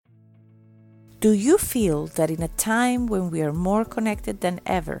Do you feel that in a time when we are more connected than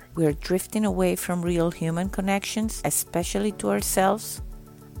ever, we are drifting away from real human connections, especially to ourselves?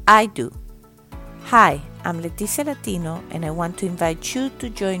 I do. Hi, I'm Leticia Latino, and I want to invite you to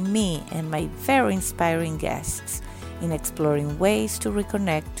join me and my very inspiring guests in exploring ways to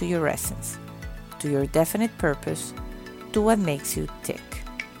reconnect to your essence, to your definite purpose, to what makes you tick.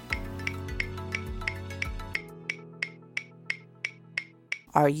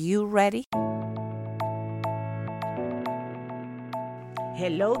 Are you ready?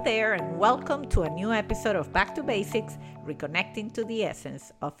 Hello there, and welcome to a new episode of Back to Basics, Reconnecting to the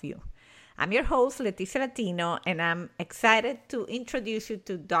Essence of You. I'm your host, Leticia Latino, and I'm excited to introduce you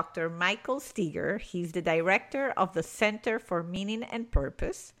to Dr. Michael Steger. He's the director of the Center for Meaning and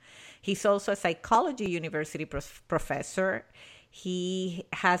Purpose. He's also a psychology university professor. He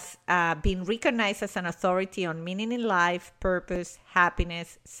has been recognized as an authority on meaning in life, purpose,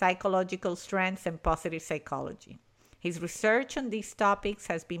 happiness, psychological strengths, and positive psychology. His research on these topics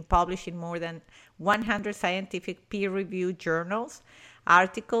has been published in more than 100 scientific peer-reviewed journals,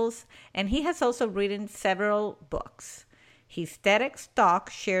 articles, and he has also written several books. His TEDx talk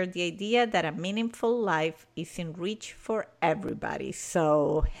shared the idea that a meaningful life is in reach for everybody.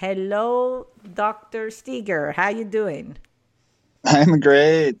 So, hello, Dr. Steger. How you doing? I'm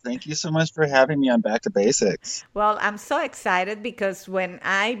great. Thank you so much for having me on Back to Basics. Well, I'm so excited because when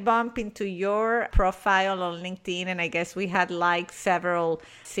I bump into your profile on LinkedIn, and I guess we had like several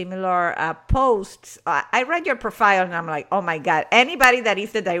similar posts, I read your profile and I'm like, oh my God, anybody that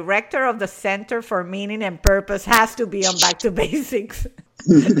is the director of the Center for Meaning and Purpose has to be on Back to Basics.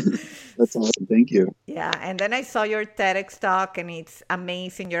 That's awesome. Thank you. Yeah. And then I saw your TEDx talk and it's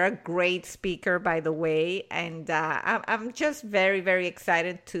amazing. You're a great speaker, by the way. And I'm just very, very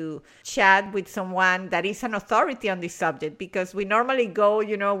excited to chat with someone that is an authority on this subject, because we normally go,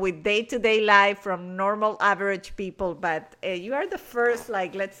 with day-to-day life from normal average people. But you are the first,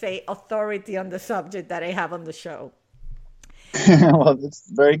 let's say, authority on the subject that I have on the show. Well, it's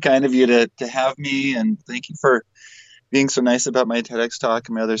very kind of you to have me. And thank you for being so nice about my TEDx talk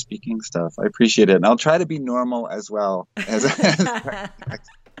and my other speaking stuff. I appreciate it. And I'll try to be normal as well.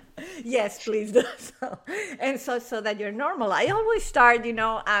 Yes, please do so. And so that you're normal. I always start, you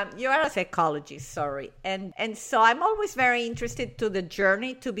are a psychologist, sorry. And so I'm always very interested to the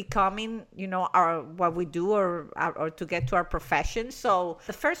journey to becoming, what we do or to get to our profession. So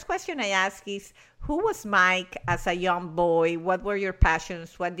the first question I ask is, who was Mike as a young boy? What were your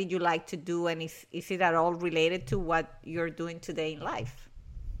passions? What did you like to do? And is it at all related to what you're doing today in life?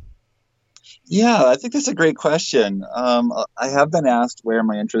 Yeah, I think that's a great question. I have been asked where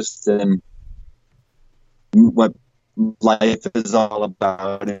my interest in what life is all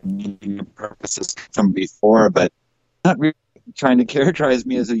about and meaning and purpose is from before, but not really trying to characterize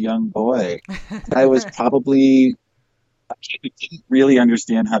me as a young boy. I was probably didn't really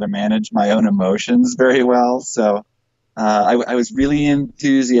understand how to manage my own emotions very well. So I was really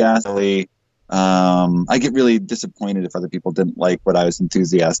enthusiastic. I get really disappointed if other people didn't like what I was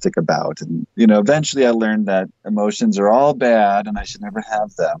enthusiastic about. And, eventually I learned that emotions are all bad and I should never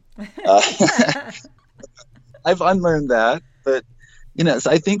have them. I've unlearned that. But, so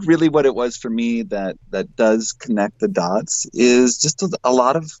I think really what it was for me that does connect the dots is just a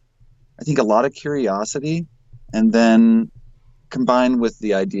lot of curiosity. And then combined with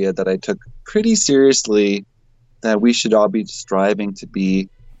the idea that I took pretty seriously that we should all be striving to be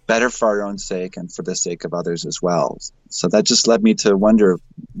better for our own sake and for the sake of others as well. So that just led me to wonder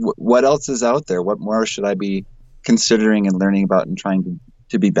what else is out there? What more should I be considering and learning about and trying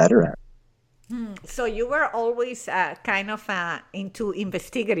to be better at? So you were always into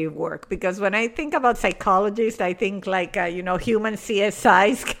investigative work, because when I think about psychologists, I think human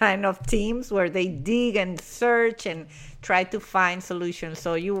CSIs kind of teams where they dig and search and try to find solutions.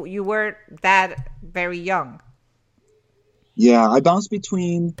 So you were that very young. Yeah, I bounced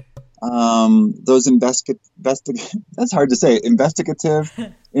between those that's hard to say, investigative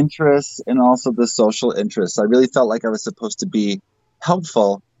interests and also the social interests. I really felt like I was supposed to be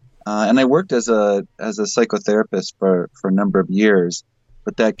helpful. And I worked as a psychotherapist for a number of years,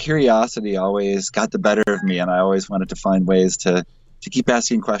 but that curiosity always got the better of me, and I always wanted to find ways to keep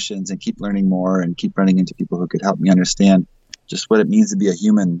asking questions and keep learning more and keep running into people who could help me understand just what it means to be a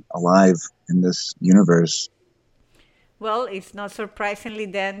human alive in this universe. Well, it's not surprisingly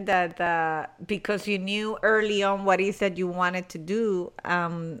then that because you knew early on what it is that you wanted to do,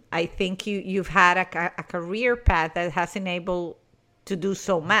 I think you've had a career path that has enabled to do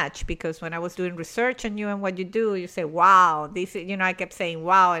so much. Because when I was doing research on you and what you do, you say, wow, this is, I kept saying,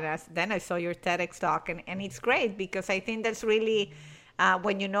 wow. And then I saw your TEDx talk, and it's great, because I think that's really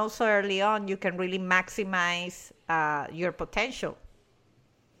when you know so early on, you can really maximize your potential.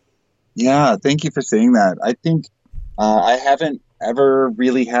 Yeah, thank you for saying that. I think I haven't ever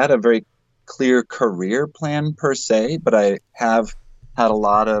really had a very clear career plan per se, but I have had a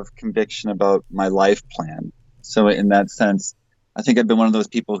lot of conviction about my life plan. So in that sense, I think I've been one of those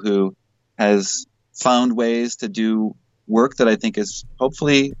people who has found ways to do work that I think is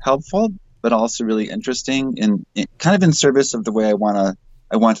hopefully helpful, but also really interesting in kind of in service of the way I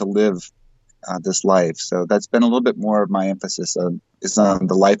want to live this life. So that's been a little bit more of my emphasis is on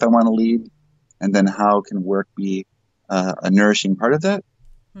the life I want to lead, and then how can work be a nourishing part of that.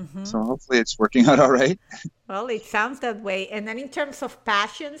 Mm-hmm. So hopefully it's working out all right. Well, it sounds that way. And then in terms of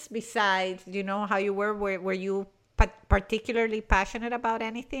passions, besides, how you were you particularly passionate about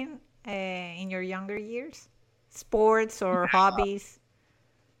anything in your younger years? Sports or hobbies?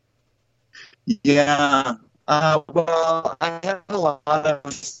 Yeah. Well, I had a lot of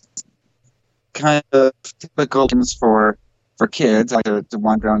kind of typical things for kids. I like to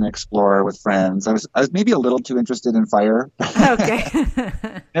wander around and explore with friends. I was maybe a little too interested in fire. Okay.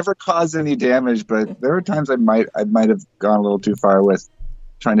 Never caused any damage, but there were times I might have gone a little too far with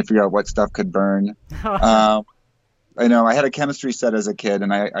trying to figure out what stuff could burn. I know I had a chemistry set as a kid,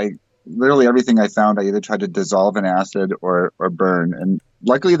 and I literally everything I found I either tried to dissolve in acid or burn. And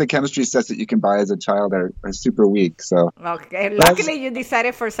luckily, the chemistry sets that you can buy as a child are super weak. So Okay. Luckily, you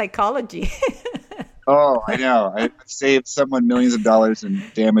decided for psychology. oh, I know. I've saved someone millions of dollars in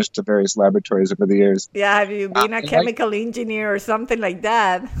damage to various laboratories over the years. Yeah, have you been a And I, chemical engineer or something like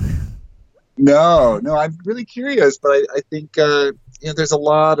that? no, I'm really curious, but I think there's a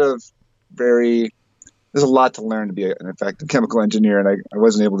lot of very there's a lot to learn to be an effective chemical engineer, and I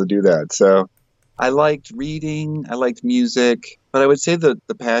wasn't able to do that. So I liked reading, I liked music, but I would say the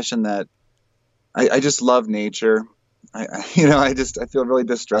passion that I just love nature. I feel really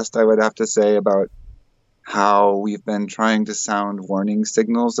distressed, I would have to say, about how we've been trying to sound warning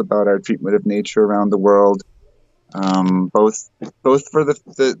signals about our treatment of nature around the world. Both for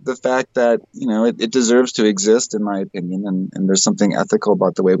the fact that it deserves to exist, in my opinion, and there's something ethical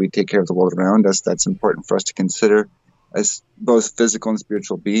about the way we take care of the world around us that's important for us to consider as both physical and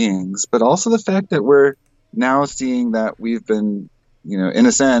spiritual beings, but also the fact that we're now seeing that we've been, in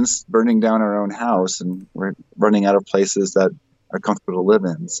a sense, burning down our own house, and we're running out of places that are comfortable to live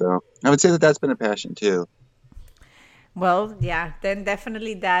in. So I would say that that's been a passion too. Well, yeah, then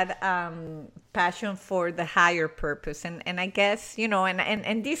definitely that passion for the higher purpose. And I guess,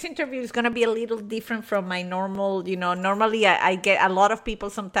 and this interview is going to be a little different from my normal, normally I get a lot of people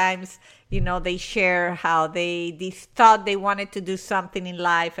sometimes, they share how they thought they wanted to do something in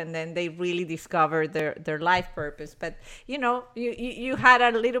life, and then they really discovered their life purpose. But, you had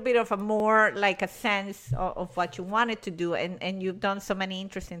a little bit of a more like a sense of what you wanted to do. And you've done so many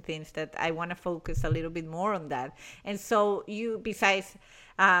interesting things that I want to focus a little bit more on that. And so you, besides,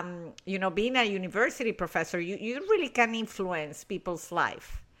 being a university professor, you really can influence people's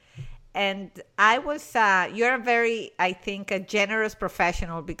life. And you're a very, I think, a generous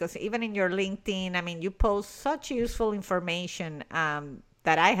professional, because even in your LinkedIn, I mean, you post such useful information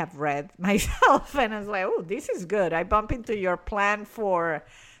that I have read myself. And I was like, oh, this is good. I bump into your plan for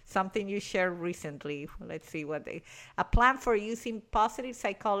something you shared recently. Let's see a plan for using positive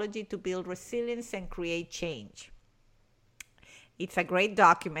psychology to build resilience and create change. It's a great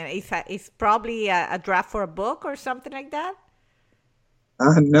document. It's probably a draft for a book or something like that.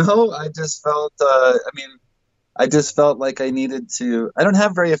 No, I just felt like I needed to. I don't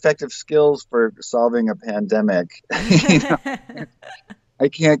have very effective skills for solving a pandemic. I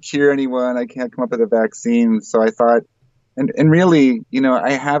can't cure anyone. I can't come up with a vaccine. So I thought, and really,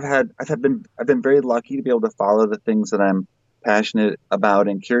 I've been very lucky to be able to follow the things that I'm passionate about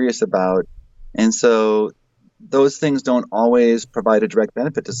and curious about. And so those things don't always provide a direct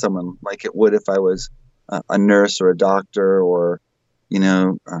benefit to someone like it would if I was a nurse or a doctor or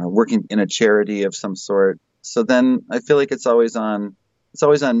working in a charity of some sort. So then I feel like it's always on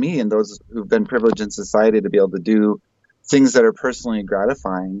me and those who've been privileged in society to be able to do things that are personally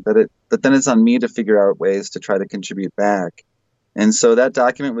gratifying. But then it's on me to figure out ways to try to contribute back. And so that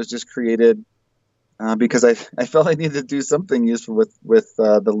document was just created because I felt I needed to do something useful with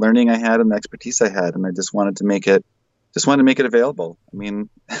the learning I had and the expertise I had, and I just wanted to make it available. I mean,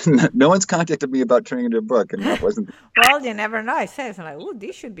 no one's contacted me about turning it into a book, and that wasn't. Well, you never know. I said, I'm like, oh,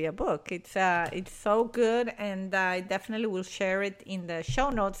 this should be a book. It's so good, and I definitely will share it in the show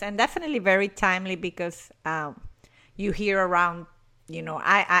notes, and definitely very timely because you hear around.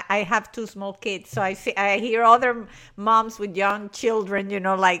 I have two small kids, so I hear other moms with young children,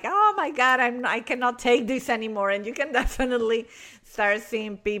 like, oh my God, I cannot take this anymore. And you can definitely start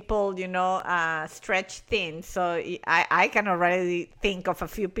seeing people, stretch thin. So I can already think of a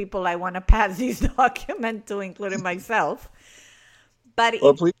few people I want to pass this document to, including myself. But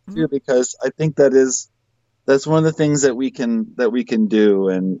Well, please do, because I think that's one of the things that we can do,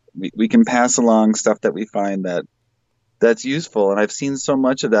 and we can pass along stuff that we find that's useful. And I've seen so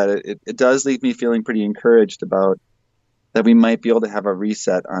much of that. It does leave me feeling pretty encouraged about that we might be able to have a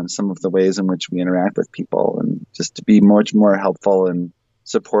reset on some of the ways in which we interact with people, and just to be much more helpful and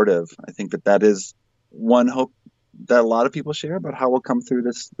supportive. I think that is one hope that a lot of people share about how we'll come through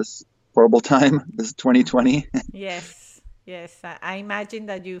this horrible time, this 2020. Yes. I imagine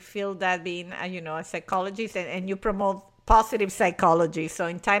that you feel that being, a psychologist, and you promote positive psychology. So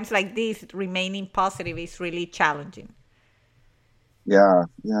in times like this, remaining positive is really challenging. Yeah.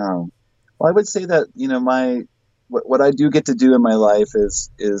 Well, I would say that, what I do get to do in my life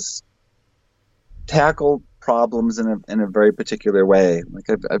is tackle problems in a very particular way. Like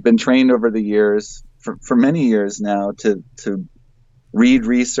I've been trained over the years, for many years now, to read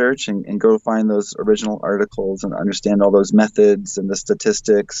research and go find those original articles and understand all those methods and the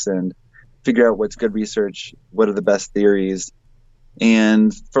statistics and figure out what's good research, what are the best theories.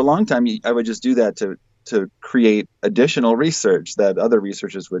 And for a long time, I would just do that to create additional research that other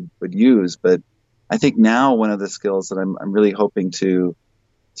researchers would use. But I think now one of the skills that I'm really hoping to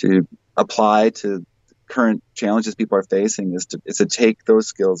apply to current challenges people are facing is to take those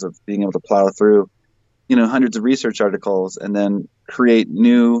skills of being able to plow through, hundreds of research articles and then create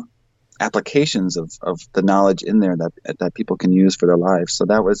new applications of the knowledge in there that people can use for their lives. So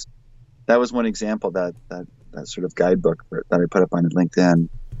that was one example, that sort of guidebook that I put up on LinkedIn.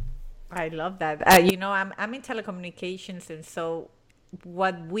 I love that. I'm in telecommunications, and so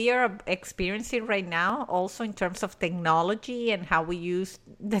what we are experiencing right now, also in terms of technology and how we use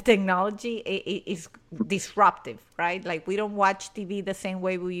the technology, is disruptive, right? Like, we don't watch TV the same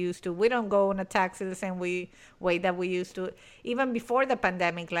way we used to. We don't go on a taxi the same way that we used to. Even before the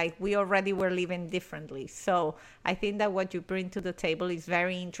pandemic, like, we already were living differently. So I think that what you bring to the table is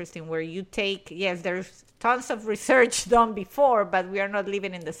very interesting, where you take, yes, there's tons of research done before, but we are not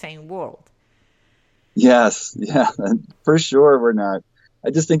living in the same world. Yes, yeah, for sure we're not.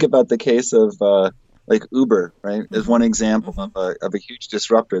 I just think about the case of like Uber, right? As one example of a huge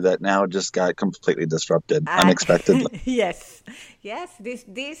disruptor that now just got completely disrupted unexpectedly. Yes.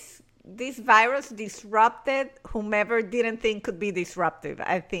 This virus disrupted whomever didn't think could be disruptive.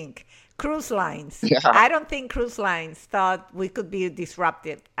 I think cruise lines. Yeah. I don't think cruise lines thought we could be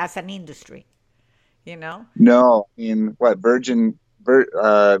disrupted as an industry. No, I mean, what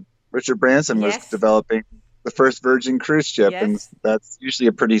Richard Branson was developing the first Virgin cruise ship, and that's usually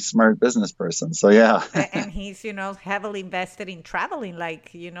a pretty smart business person. So yeah. And he's, heavily invested in traveling,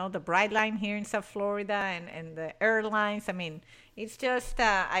 like, the Brightline here in South Florida and the airlines. I mean, it's just,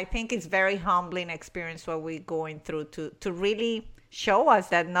 I think it's very humbling experience what we're going through to really show us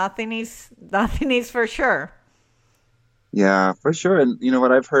that nothing is for sure. Yeah, for sure. And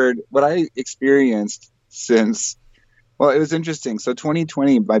what I experienced since, well, it was interesting. So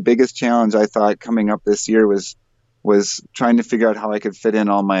 2020, my biggest challenge, I thought, coming up this year was trying to figure out how I could fit in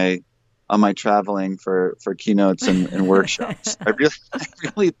all my traveling for keynotes and workshops. I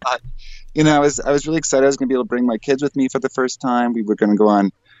really thought, I was really excited I was going to be able to bring my kids with me for the first time. We were going to go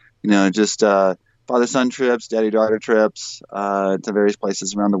on, just father-son trips, daddy-daughter trips to various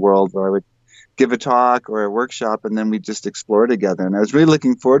places around the world where I would give a talk or a workshop, and then we just explore together. And I was really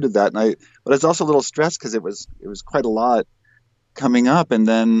looking forward to that. But I was also a little stressed because it was quite a lot coming up. And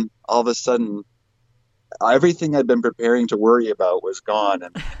then all of a sudden, everything I'd been preparing to worry about was gone,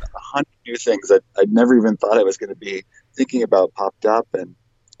 and 100 new things that I'd never even thought I was going to be thinking about popped up. And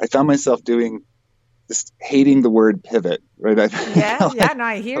I found myself just hating the word pivot, right?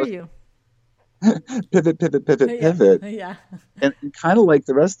 I hear you. Pivot. Yeah. And kind of like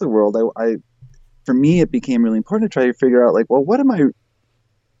the rest of the world, for me, it became really important to try to figure out, like, well, what am I?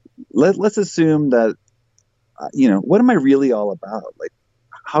 Let's assume that, what am I really all about? Like,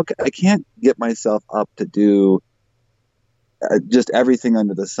 I can't get myself up to do just everything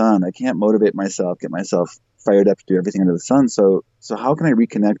under the sun. I can't motivate myself, get myself fired up to do everything under the sun. So how can I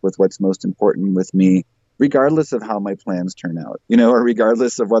reconnect with what's most important with me, regardless of how my plans turn out, or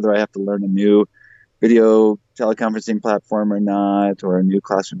regardless of whether I have to learn a new video teleconferencing platform or not, or a new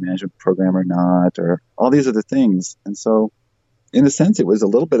classroom management program or not, or all these other things. And so, in a sense, it was a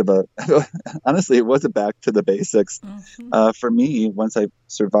little bit of honestly, it was a back to the basics for me once I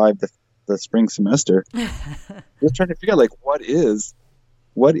survived the spring semester. Just trying to figure out, like, what is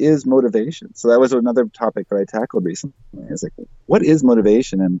motivation? So that was another topic that I tackled recently. It's like, what is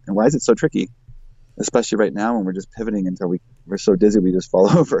motivation, and why is it so tricky? especially right now when we're just pivoting until we're so dizzy we just fall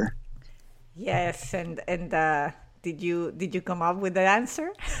over. Yes, and did you come up with the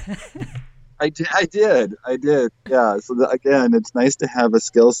answer? I did. Yeah. So again, it's nice to have a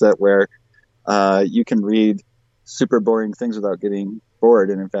skill set where you can read super boring things without getting bored,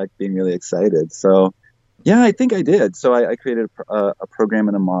 and in fact being really excited. So yeah, I think I did. So I created a program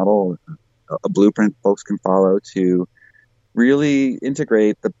and a model, a blueprint folks can follow to really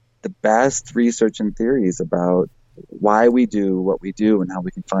integrate the best research and theories about why we do what we do and how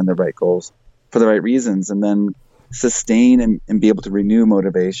we can find the right goals for the right reasons, and then sustain and be able to renew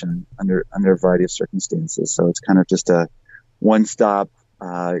motivation under a variety of circumstances. So it's kind of just a one-stop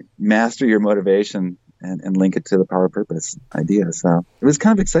master your motivation and link it to the power of purpose idea. So it was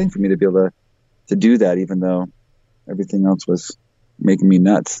kind of exciting for me to be able to do that, even though everything else was making me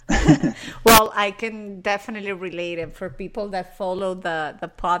nuts. Well, I can definitely relate. And for people that follow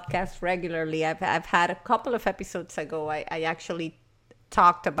the podcast regularly, I've had a couple of episodes ago, I actually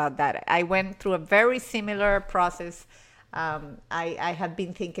talked about that. I went through a very similar process. I had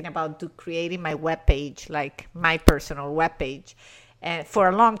been thinking about creating my webpage, like my personal webpage, and for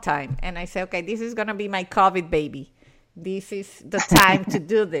a long time. And I said, okay, this is going to be my COVID baby. This is the time to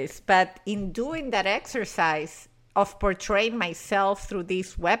do this. But in doing that exercise of portraying myself through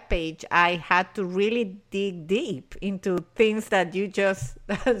this webpage, I had to really dig deep into things that you just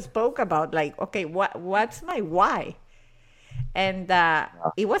spoke about. Like, okay, what's my why? And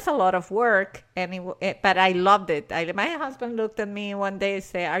it was a lot of work, and but I loved it. My husband looked at me one day and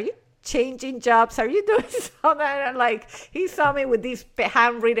said, "Are you changing jobs? Are you doing something?" And like he saw me with these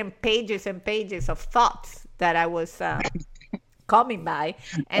handwritten pages and pages of thoughts that I was coming by,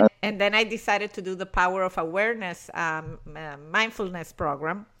 and then I decided to do the Power of Awareness mindfulness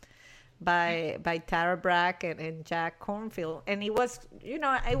program by Tara Brach and Jack Cornfield, and it was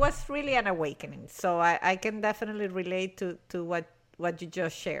it was really an awakening. So I can definitely relate to what you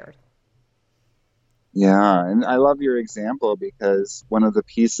just shared. Yeah, and I love your example because one of the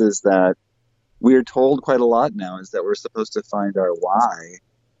pieces that we are told quite a lot now is that we're supposed to find our why,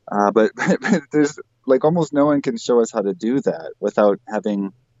 but there's like almost no one can show us how to do that without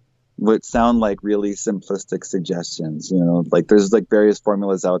having what sound like really simplistic suggestions. Like there's like various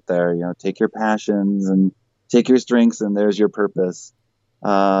formulas out there. Take your passions and take your strengths, and there's your purpose.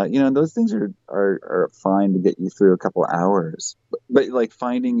 Those things are fine to get you through a couple hours, but like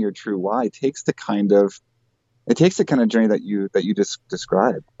finding your true why takes the kind of journey that you just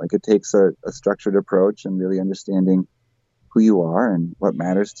described. Like it takes a structured approach and really understanding who you are and what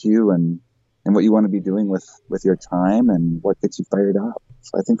matters to you and what you want to be doing with your time and what gets you fired up.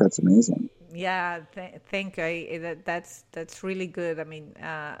 So I think that's amazing. Yeah, thank you. That's really good. I mean,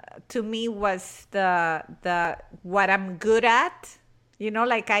 to me was the what I'm good at.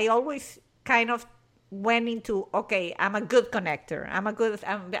 Like I always kind of went into, okay, I'm a good connector.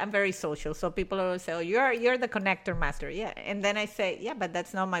 I'm very social. So people always say, oh, you're the connector master. Yeah. And then I say, yeah, but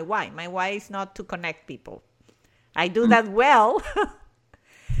that's not my why. My why is not to connect people. I do that well,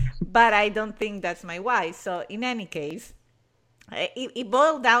 but I don't think that's my why. So in any case, it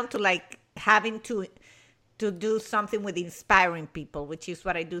boiled down to like having to do something with inspiring people, which is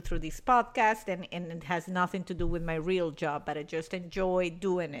what I do through this podcast, and it has nothing to do with my real job, but I just enjoy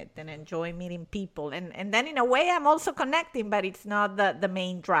doing it and enjoy meeting people, and then in a way I'm also connecting, but it's not the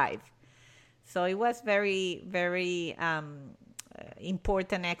main drive. So it was very, very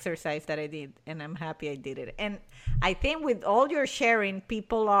important exercise that I did, and I'm happy I did it. And I think with all your sharing,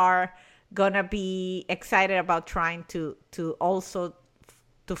 people are gonna be excited about trying to also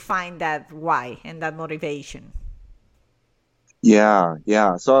to find that why and that motivation. Yeah.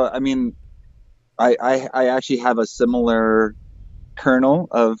 So I mean, I actually have a similar kernel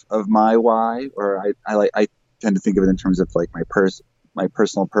of my why, or I tend to think of it in terms of like my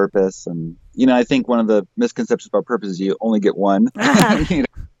personal purpose. And I think one of the misconceptions about purpose is you only get one.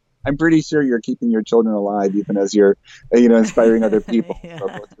 I'm pretty sure you're keeping your children alive even as you're inspiring other people. Yeah. So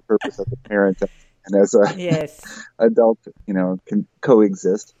what's the purpose as a parent and as a Yes. adult can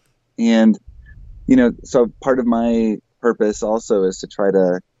coexist. And so part of my purpose also is to try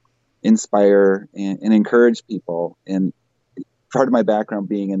to inspire and encourage people. And part of my background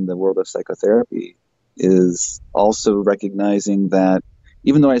being in the world of psychotherapy is also recognizing that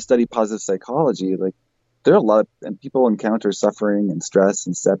even though I study positive psychology, like there are a lot of people encounter suffering and stress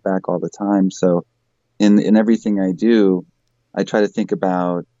and setback all the time. So in everything I do, I try to think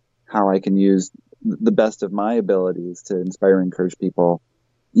about how I can use the best of my abilities to inspire and encourage people,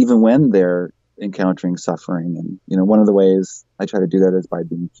 even when they're encountering suffering. And, one of the ways I try to do that is by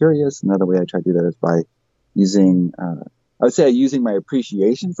being curious. Another way I try to do that is by using I would say using my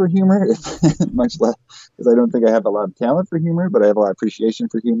appreciation for humor, much less, because I don't think I have a lot of talent for humor, but I have a lot of appreciation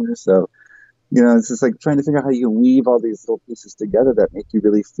for humor. So, it's just like trying to figure out how you can weave all these little pieces together that make you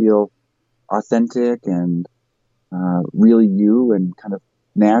really feel authentic and really you and kind of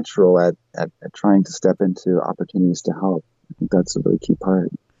natural at trying to step into opportunities to help. I think that's a really key part.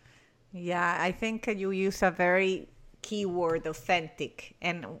 Yeah, I think you use a very key word, authentic.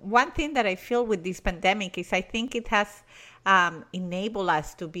 And one thing that I feel with this pandemic is I think it has enabled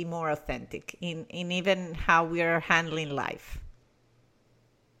us to be more authentic in even how we are handling life.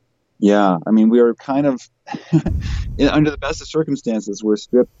 Yeah, I mean, we were kind of under the best of circumstances, we're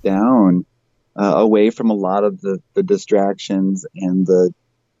stripped down away from a lot of the distractions and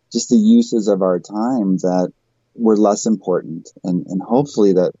just the uses of our time that were less important. And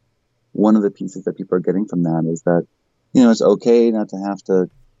hopefully that one of the pieces that people are getting from that is that, it's okay not to have to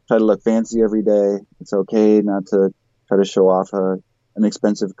try to look fancy every day. It's okay not to try to show off an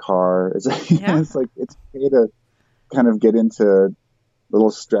expensive car. Yeah. It's like, it's okay to kind of get into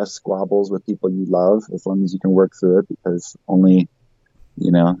little stress squabbles with people you love, as long as you can work through it, because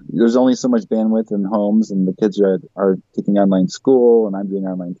there's only so much bandwidth in homes, and the kids are taking online school, and I'm doing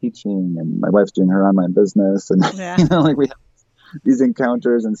online teaching, and my wife's doing her online business, and Yeah. like we have these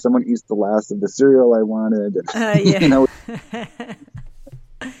encounters, and someone eats the last of the cereal I wanted, and Yeah.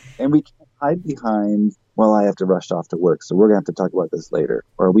 and we can't hide behind, well, I have to rush off to work, so we're gonna have to talk about this later,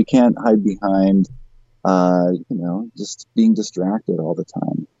 or we can't hide behind, just being distracted all the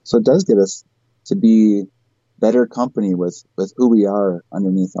time. So it does get us to be better company with who we are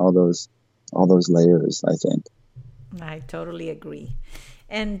underneath all those layers, I think. I totally agree.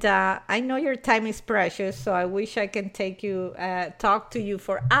 And I know your time is precious, so I wish I can talk to you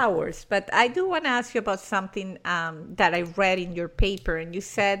for hours. But I do want to ask you about something that I read in your paper. And you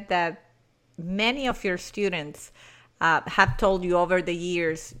said that many of your students have told you over the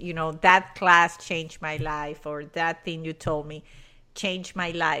years, that class changed my life, or that thing you told me changed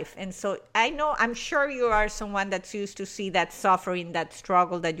my life. And so I'm sure you are someone that's used to see that suffering, that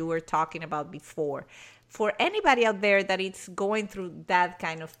struggle that you were talking about before. For anybody out there that is going through that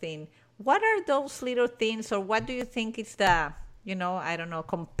kind of thing, what are those little things, or what do you think is the, I don't know,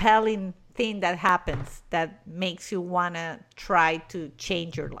 compelling thing that happens that makes you want to try to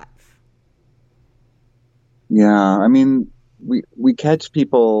change your life? Yeah, I mean, we catch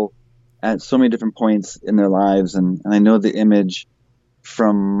people at so many different points in their lives, and I know the image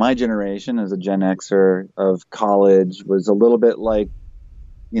from my generation as a Gen Xer of college was a little bit like,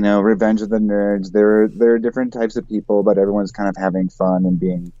 Revenge of the Nerds. There are different types of people, but everyone's kind of having fun and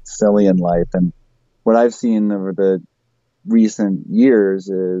being silly in life. And what I've seen over the recent years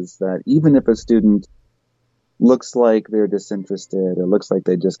is that even if a student looks like they're disinterested, or looks like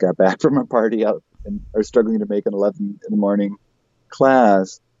they just got back from a party out and are struggling to make an 11 in the morning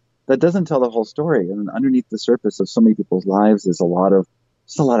class, that doesn't tell the whole story. And underneath the surface of so many people's lives is a lot of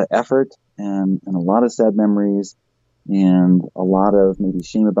effort and a lot of sad memories and a lot of maybe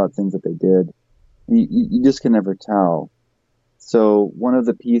shame about things that they did. You just can never tell. So one of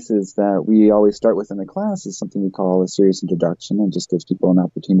the pieces that we always start with in the class is something we call a serious introduction, and just gives people an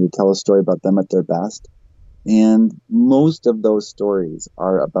opportunity to tell a story about them at their best. And most of those stories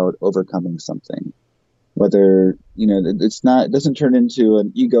are about overcoming something. Whether, it doesn't turn into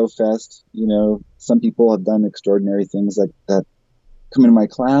an ego fest. Some people have done extraordinary things like that come into my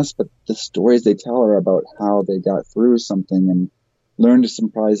class, but the stories they tell are about how they got through something and learned a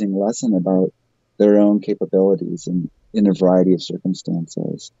surprising lesson about their own capabilities and in a variety of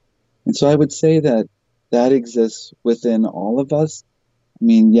circumstances. And so I would say that exists within all of us. I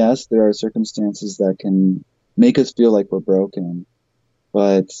mean, yes, there are circumstances that can make us feel like we're broken,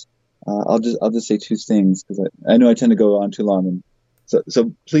 but I'll just say two things, because I know I tend to go on too long, and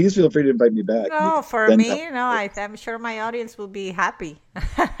so please feel free to invite me back. No, for me, no, I'm sure my audience will be happy.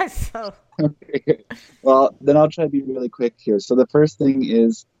 So, okay. Well, then I'll try to be really quick here. So the first thing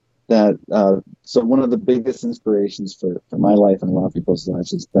is that, so one of the biggest inspirations for my life and a lot of people's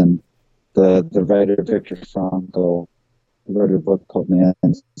lives has been the writer Viktor Frankl, who wrote a book called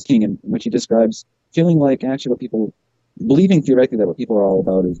Man's King, in which he describes feeling like actually believing theoretically that what people are all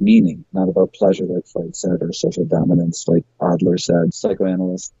about is meaning, not about pleasure, like Freud said, or social dominance, like Adler said,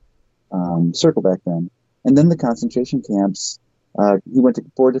 psychoanalyst, circle back then. And then the concentration camps. He went to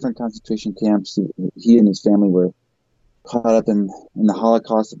 4 different concentration camps. He and his family were caught up in the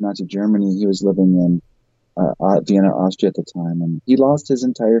Holocaust of Nazi Germany. He was living in Vienna, Austria at the time, and he lost his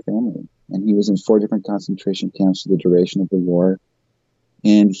entire family. And he was in 4 different concentration camps for the duration of the war.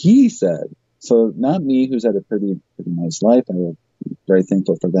 And he said, so not me, who's had a pretty nice life, I was very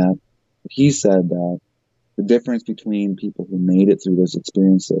thankful for that. But he said that the difference between people who made it through those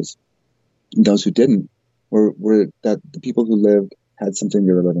experiences and those who didn't were that the people who lived had something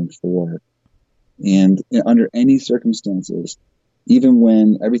they were living for. And under any circumstances, even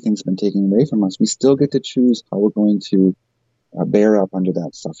when everything's been taken away from us, we still get to choose how we're going to bear up under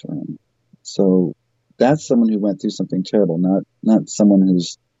that suffering. So that's someone who went through something terrible, not someone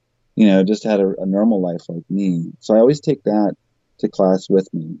who's, just had a normal life like me. So I always take that to class with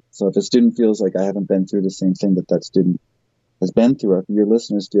me. So if a student feels like I haven't been through the same thing that student has been through, or if your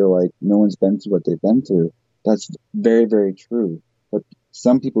listeners feel like no one's been through what they've been through, that's very, very true. But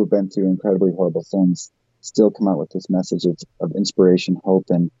some people who've been through incredibly horrible things still come out with this message of inspiration, hope,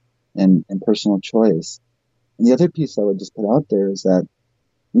 and personal choice. And the other piece I would just put out there is that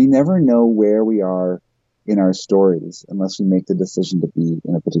we never know where we are in our stories unless we make the decision to be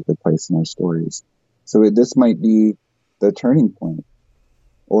in a particular place in our stories. So this might be the turning point,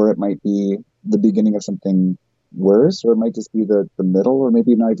 or it might be the beginning of something worse, or it might just be the middle, or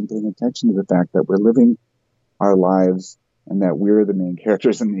maybe not even paying attention to the fact that we're living our lives and that we're the main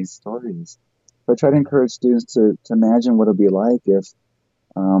characters in these stories. So I try to encourage students to imagine what it'd be like if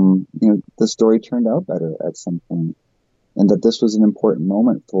the story turned out better at some point, and that this was an important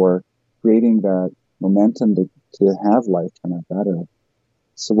moment for creating that momentum to have life turn out better.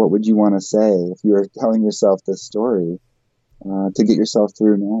 So what would you want to say if you were telling yourself this story to get yourself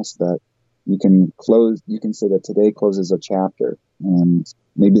through now, so that you can say that today closes a chapter and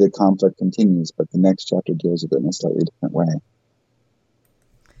maybe the conflict continues, but the next chapter deals with it in a slightly different way?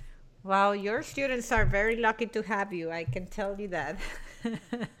 Well, your students are very lucky to have you. I can tell you that.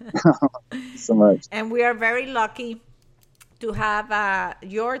 So much. And we are very lucky to have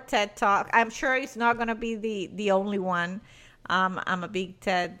your TED Talk. I'm sure it's not going to be the only one. I'm a big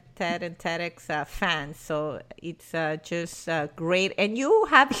TED and TEDx fan, so it's just great. And you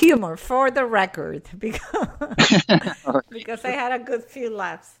have humor, for the record, because I had a good few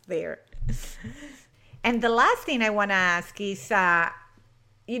laughs there. And the last thing I want to ask is,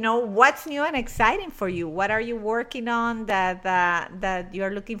 what's new and exciting for you? What are you working on that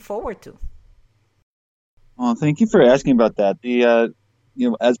you're looking forward to? Well, thank you for asking about that.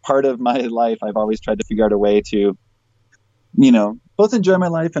 As part of my life, I've always tried to figure out a way to, both enjoy my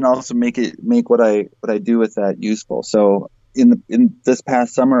life and also make what I do with that useful. So in this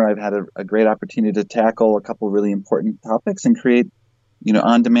past summer, I've had a great opportunity to tackle a couple really important topics and create,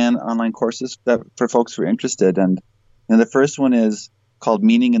 on-demand online courses for folks who are interested. And the first one is called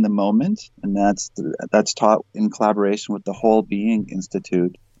Meaning in the Moment, and that's taught in collaboration with the Whole Being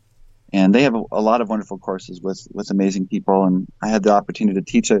Institute. And they have a lot of wonderful courses with amazing people. And I had the opportunity to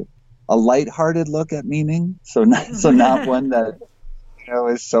teach a lighthearted look at meaning. So not one that,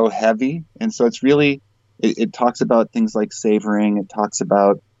 is so heavy. And so it's really, it talks about things like savoring. It talks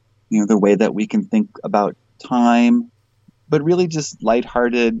about, the way that we can think about time, but really just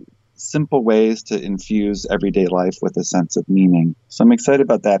lighthearted, simple ways to infuse everyday life with a sense of meaning. So I'm excited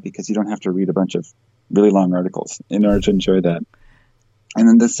about that because you don't have to read a bunch of really long articles in order to enjoy that. And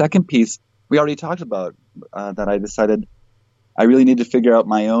then the second piece we already talked about, that I decided I really need to figure out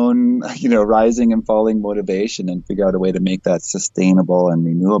my own, rising and falling motivation and figure out a way to make that sustainable and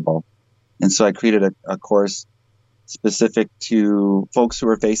renewable. And so I created a course specific to folks who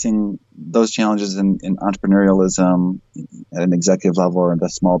are facing those challenges in entrepreneurialism at an executive level or at a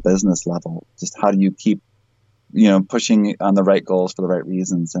small business level. Just how do you keep, pushing on the right goals for the right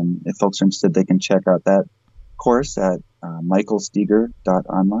reasons? And if folks are interested, they can check out that course at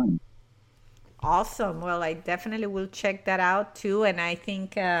michaelsteger.online. Awesome. Well, I definitely will check that out too. And I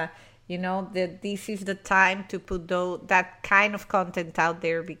think, that this is the time to put that kind of content out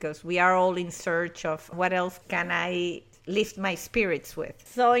there, because we are all in search of what else can I lift my spirits with.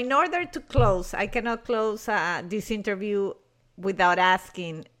 So in order to close, I cannot close this interview without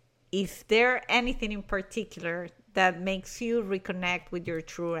asking, is there anything in particular that makes you reconnect with your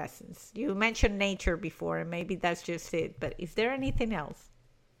true essence? You mentioned nature before, and maybe that's just it, but is there anything else?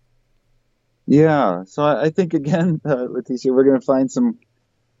 Yeah, so I think again, Leticia, we're going to find some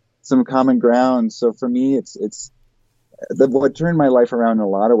common ground. So for me, it's what turned my life around in a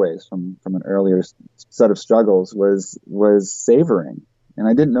lot of ways from an earlier set of struggles was savoring, and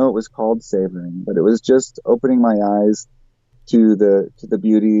I didn't know it was called savoring, but it was just opening my eyes to the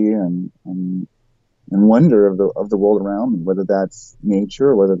beauty and wonder of the world around me, whether that's nature,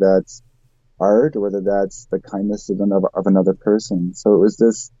 or whether that's art, or whether that's the kindness of another person. So it was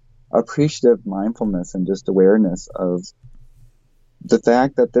this appreciative mindfulness and just awareness of the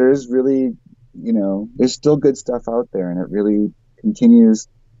fact that there is really, there's still good stuff out there, and it really continues,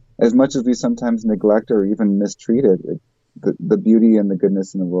 as much as we sometimes neglect or even mistreat it, the beauty and the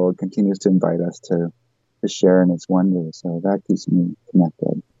goodness in the world continues to invite us to to share in its wonder. So that keeps me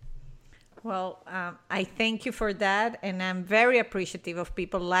connected. Well, I thank you for that. And I'm very appreciative of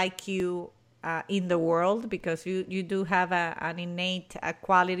people like you in the world, because you do have an innate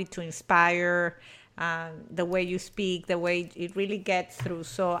quality to inspire, the way you speak, the way it really gets through.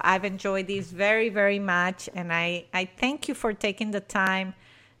 So I've enjoyed this very, very much. And I thank you for taking the time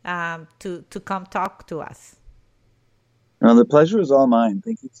to come talk to us. Well, the pleasure is all mine.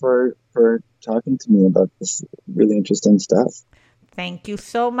 Thank you for talking to me about this really interesting stuff. Thank you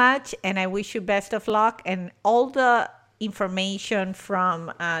so much, and I wish you best of luck. And all the information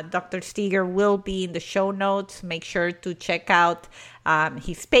from Dr. Steger will be in the show notes. Make sure to check out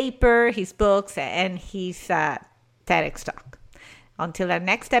his paper, his books, and his TEDx talk. Until our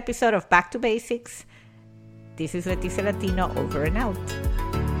next episode of Back to Basics, this is Leticia Latino, over and out.